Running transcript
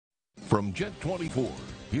From Jet 24,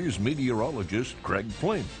 here's meteorologist Craig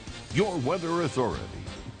Flynn, your weather authority.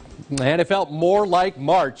 And it felt more like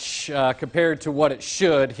March compared to what it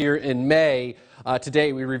should here in May.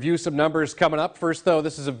 Today we review some numbers coming up. First, though,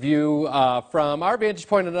 this is a view from our vantage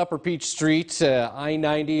point on Upper Peach Street,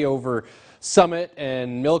 I-90 over Summit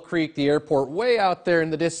and Mill Creek, the airport way out there in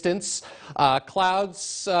the distance.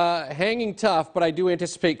 Clouds hanging tough, but I do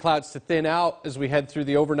anticipate clouds to thin out as we head through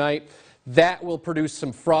the overnight. That will produce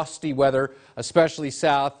some frosty weather, especially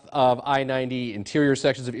south of I-90, interior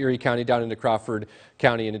sections of Erie County, down into Crawford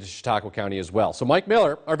County and into Chautauqua County as well. So Mike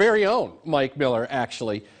Miller, our very own Mike Miller,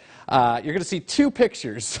 actually, you're going to see two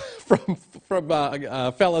pictures from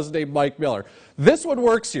fellas named Mike Miller. This one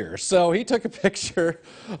works here. So he took a picture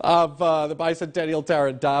of the Bicentennial Tower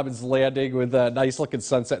at Dobbins Landing with a nice looking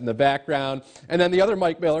sunset in the background. And then the other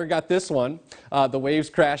Mike Miller got this one, the waves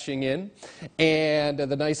crashing in and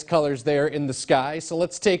the nice colors there in the sky. So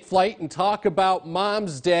let's take flight and talk about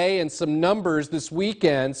Mom's Day and some numbers this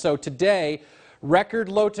weekend. So today, record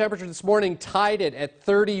low temperature this morning, tied it at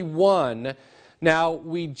 31. Now,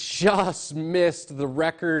 we just missed the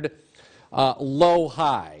record low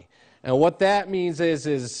high. And what that means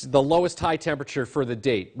is the lowest high temperature for the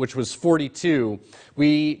date, which was 42.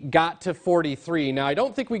 We got to 43. Now, I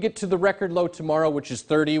don't think we get to the record low tomorrow, which is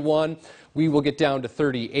 31. We will get down to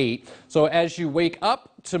 38. So as you wake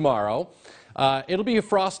up tomorrow, it'll be a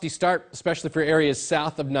frosty start, especially for areas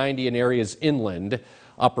south of 90 and areas inland.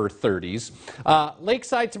 Upper 30s.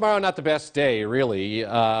 Lakeside tomorrow, not the best day, really,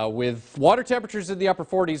 with water temperatures in the upper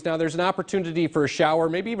 40s. Now, there's an opportunity for a shower,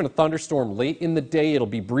 maybe even a thunderstorm late in the day. It'll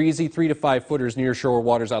be breezy, 3 to 5 footers near shore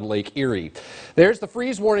waters on Lake Erie. There's the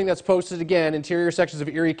freeze warning that's posted again, interior sections of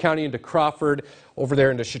Erie County into Crawford, over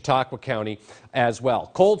there into Chautauqua County as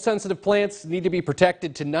well. Cold-sensitive plants need to be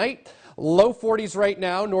protected tonight. Low 40s right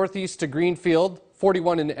now, northeast to Greenfield.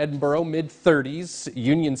 41 in Edinburgh, mid-30s,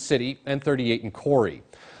 Union City, and 38 in Corey.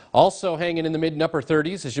 Also hanging in the mid and upper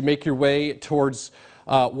 30s as you make your way towards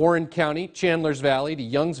Warren County, Chandlers Valley to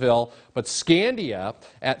Youngsville, but Scandia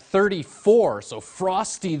at 34, so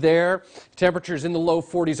frosty there. Temperatures in the low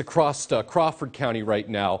 40s across Crawford County right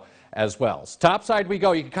now as well. So topside we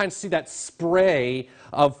go. You can kind of see that spray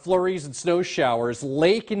of flurries and snow showers,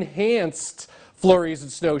 lake-enhanced flurries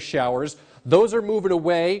and snow showers. Those are moving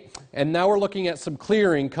away, and now we're looking at some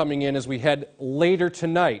clearing coming in as we head later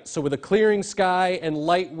tonight. So with a clearing sky and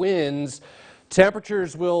light winds,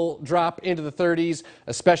 temperatures will drop into the 30s,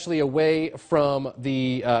 especially away from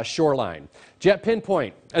the shoreline. Jet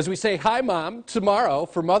Pinpoint, as we say hi, Mom, tomorrow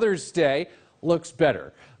for Mother's Day, looks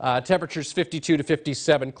better. Temperatures 52 to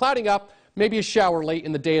 57, clouding up. Maybe a shower late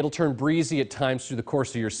in the day. It'll turn breezy at times through the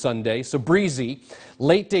course of your Sunday. So breezy,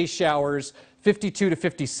 late day showers, 52 to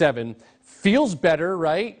 57. Feels better,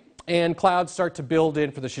 right? And clouds start to build in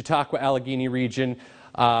for the Chautauqua-Allegheny region.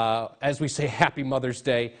 As we say, happy Mother's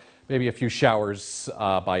Day. Maybe a few showers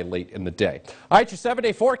by late in the day. All right, your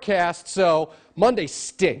 7-day forecast. So Monday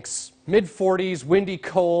stinks. Mid-40s, windy,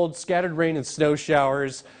 cold, scattered rain and snow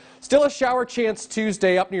showers. Still a shower chance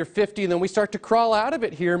Tuesday up near 50, and then we start to crawl out of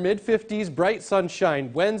it here. Mid-50s, bright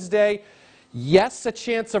sunshine. Wednesday, yes, a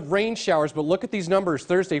chance of rain showers, but look at these numbers.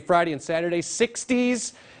 Thursday, Friday, and Saturday,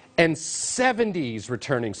 60s. And 70s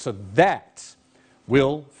returning, so that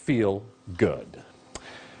will feel good.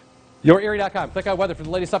 YourErie.com. Click on weather for the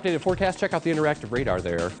latest updated forecast. Check out the interactive radar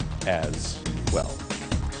there as well.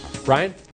 Brian?